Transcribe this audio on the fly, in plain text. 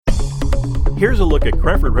Here's a look at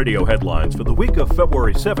Cranford Radio headlines for the week of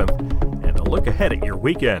February 7th and a look ahead at your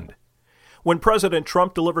weekend. When President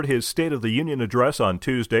Trump delivered his State of the Union address on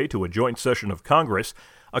Tuesday to a joint session of Congress,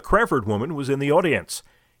 a Cranford woman was in the audience.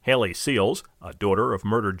 Haley Seals, a daughter of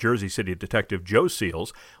murdered Jersey City Detective Joe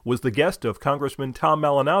Seals, was the guest of Congressman Tom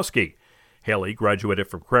Malinowski. Haley graduated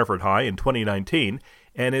from Cranford High in 2019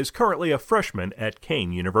 and is currently a freshman at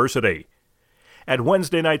Kean University. At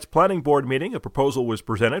Wednesday night's planning board meeting, a proposal was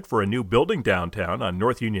presented for a new building downtown on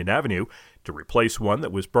North Union Avenue to replace one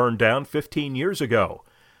that was burned down 15 years ago.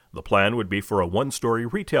 The plan would be for a one-story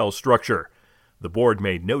retail structure. The board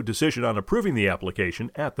made no decision on approving the application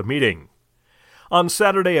at the meeting. On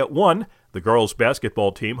Saturday at 1, the girls'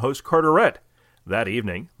 basketball team hosts Carteret. That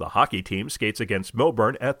evening, the hockey team skates against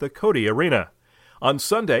Millburn at the Cody Arena. On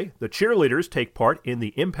Sunday, the cheerleaders take part in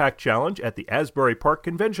the Impact Challenge at the Asbury Park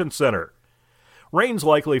Convention Center. Rain's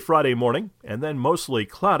likely Friday morning, and then mostly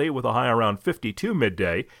cloudy with a high around 52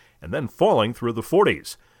 midday, and then falling through the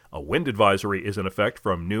 40s. A wind advisory is in effect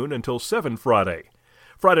from noon until 7 Friday.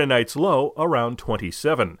 Friday night's low around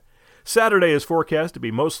 27. Saturday is forecast to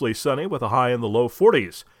be mostly sunny with a high in the low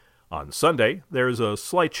 40s. On Sunday, there's a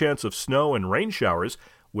slight chance of snow and rain showers,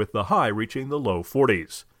 with the high reaching the low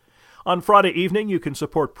 40s. On Friday evening, you can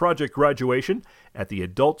support Project Graduation at the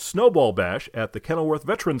Adult Snowball Bash at the Kenilworth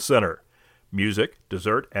Veterans Center. Music,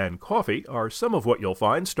 dessert, and coffee are some of what you'll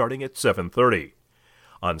find starting at 7:30.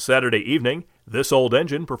 On Saturday evening, This Old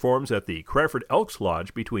Engine performs at the Cranford Elks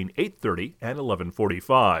Lodge between 8:30 and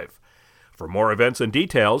 11:45. For more events and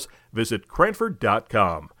details, visit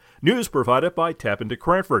Cranford.com. News provided by Tap into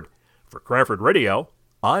Cranford. For Cranford Radio,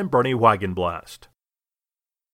 I'm Bernie Wagenblast.